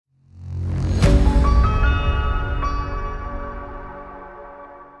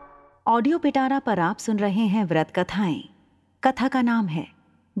Audio पिटारा पर आप सुन रहे हैं व्रत कथाएं। कथा का नाम है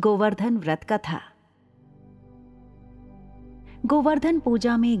गोवर्धन व्रत कथा। गोवर्धन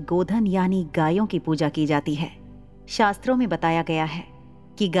पूजा में गोधन यानी गायों की पूजा की जाती है। शास्त्रों में बताया गया है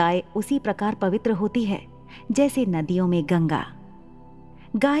कि गाय उसी प्रकार पवित्र होती है जैसे नदियों में गंगा।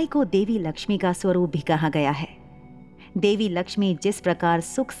 गाय को देवी लक्ष्मी का स्वरूप भी कहा गया है। देवी लक्ष्मी जिस प्रकार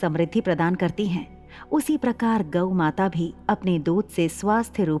सुख समृद्धि प्रदान करती हैं, उसी प्रकार गौ माता भी अपने दूध से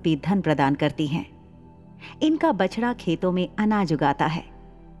स्वास्थ्य रूपी धन प्रदान करती हैं। इनका बछड़ा खेतों में अनाज उगाता है।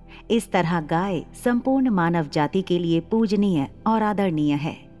 इस तरह गाय संपूर्ण मानव जाति के लिए पूजनीय और आदरणीय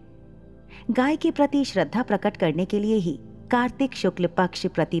है। गाय के प्रति श्रद्धा प्रकट करने के लिए ही कार्तिक शुक्ल पक्ष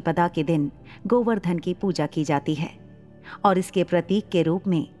प्रतिपदा के दिन गोवर्धन की पूजा की जाती है और इसके प्रतीक के रूप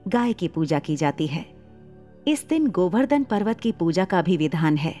में गाय की पूजा की जाती है। इस दिन गोवर्धन पर्वत की पूजा का भी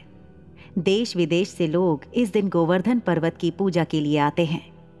विधान है। देश विदेश से लोग इस दिन गोवर्धन पर्वत की पूजा के लिए आते हैं।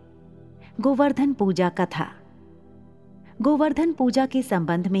 गोवर्धन पूजा कथा। गोवर्धन पूजा के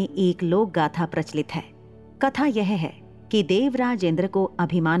संबंध में एक लोक गाथा प्रचलित है। कथा यह है कि देवराज इंद्र को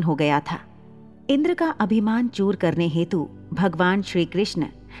अभिमान हो गया था। इंद्र का अभिमान चूर करने हेतु भगवान श्री कृष्ण,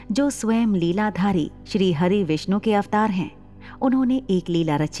 जो स्वयं लीलाधारी श्री हरि विष्णु के अवतार हैं, उन्होंने एक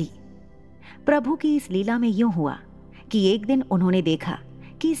लीला रची। प्रभु की इस लीला में यूं हुआ कि एक दिन उन्होंने देखा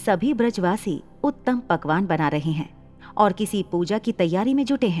कि सभी ब्रजवासी उत्तम पकवान बना रहे हैं और किसी पूजा की तैयारी में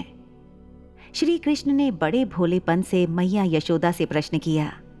जुटे हैं। श्री कृष्ण ने बड़े भोलेपन से मैया यशोदा से प्रश्न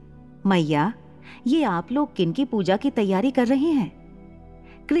किया, मैया, ये आप लोग किनकी पूजा की तैयारी कर रहे हैं?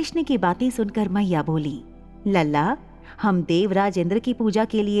 कृष्ण की बातें सुनकर मैया बोली, लल्ला, हम देवराज इंद्र की पूजा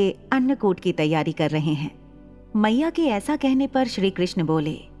के लिए अन्नकूट की तैयारी कर रहे हैं। मैया के ऐसा कहने पर श्री कृष्ण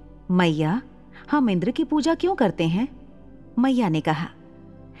बोले, मैया, हम इंद्र की पूजा क्यों करते हैं? मैया ने कहा,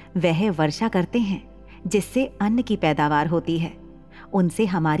 वह वर्षा करते हैं जिससे अन्न की पैदावार होती है, उनसे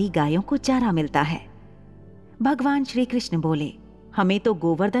हमारी गायों को चारा मिलता है। भगवान श्री कृष्ण बोले, हमें तो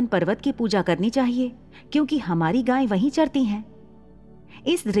गोवर्धन पर्वत की पूजा करनी चाहिए क्योंकि हमारी गाय वहीं चरती हैं।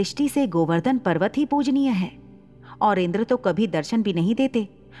 इस दृष्टि से गोवर्धन पर्वत ही पूजनीय है और इंद्र तो कभी दर्शन भी नहीं देते,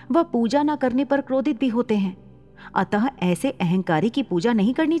 वह पूजा न करने पर क्रोधित भी होते हैं। अतः ऐसे अहंकारी की पूजा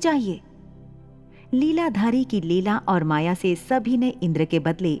नहीं करनी चाहिए। लीलाधारी की लीला और माया से सभी ने इंद्र के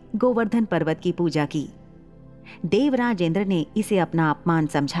बदले गोवर्धन पर्वत की पूजा की। देवराज इंद्र ने इसे अपना अपमान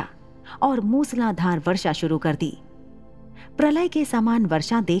समझा और मूसलाधार वर्षा शुरू कर दी। प्रलय के समान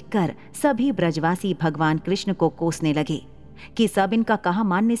वर्षा देखकर सभी ब्रजवासी भगवान कृष्ण को कोसने लगे कि सब इनका कहा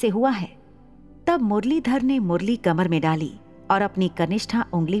मानने से हुआ है। तब मुरलीधर ने मुरली कमर में डाली और अपनी कनिष्ठा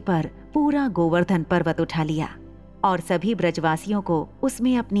उंगली पर पूरा गोवर्धन पर्वत उठा लिया और सभी ब्रजवासियों को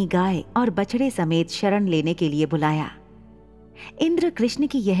उसमें अपनी गाय और बछड़े समेत शरण लेने के लिए बुलाया। इंद्र कृष्ण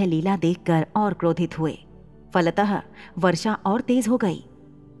की यह लीला देखकर और क्रोधित हुए। फलतः वर्षा और तेज हो गई।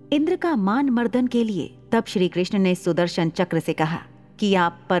 इंद्र का मान मर्दन के लिए तब श्री कृष्ण ने सुदर्शन चक्र से कहा कि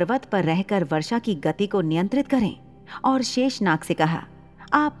आप पर्वत पर रहकर वर्षा की गति को नियंत्रित करें, और शेषनाग से कहा,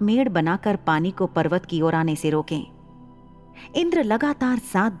 आप मेड़ बनाकर पानी को पर्वत की ओर आने से रोकें। इंद्र लगातार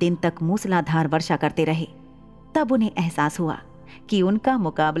 7 दिन तक मूसलाधार वर्षा करते रहे। तब उन्हें एहसास हुआ कि उनका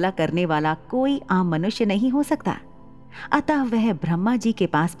मुकाबला करने वाला कोई आम मनुष्य नहीं हो सकता। अतः वह ब्रह्मा जी के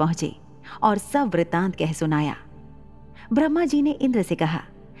पास पहुंचे और सब वृतांत कह सुनाया। ब्रह्मा जी ने इंद्र से कहा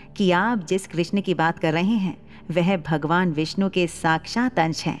कि आप जिस कृष्ण की बात कर रहे हैं, वह भगवान विष्णु के साक्षात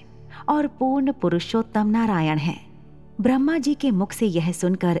अंश हैं और पूर्ण पुरुषोत्तम नारायण हैं। ब्रह्मा जी के मुख से यह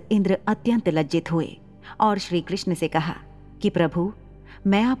सुनकर इंद्र अत्यंत लज्जित हुए और श्री कृष्ण से कहा कि प्रभु,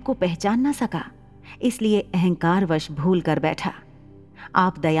 मैं आपको पहचान न सका, इसलिए अहंकारवश भूल कर बैठा।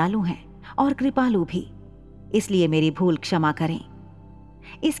 आप दयालु हैं और कृपालु भी, इसलिए मेरी भूल क्षमा करें।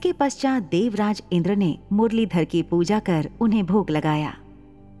 इसके पश्चात देवराज इंद्र ने मुरलीधर की पूजा कर उन्हें भोग लगाया।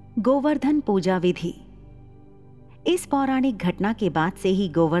 गोवर्धन पूजा विधि। इस पौराणिक घटना के बाद से ही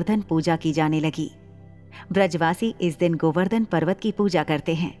गोवर्धन पूजा की जाने लगी। ब्रजवासी इस दिन गोवर्धन पर्वत की पूजा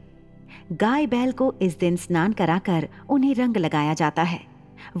करते हैं। गाय बैल को इस दिन स्नान कराकर उन्हें रंग लगाया जाता है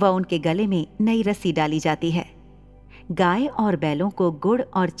व उनके गले में नई रस्सी डाली जाती है। गाय और बैलों को गुड़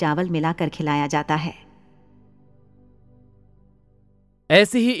और चावल मिलाकर खिलाया जाता है।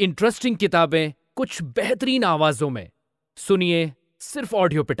 ऐसी ही इंटरेस्टिंग किताबें कुछ बेहतरीन आवाजों में सुनिए सिर्फ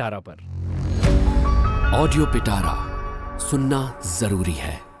ऑडियो पिटारा पर। ऑडियो पिटारा सुनना जरूरी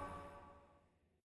है।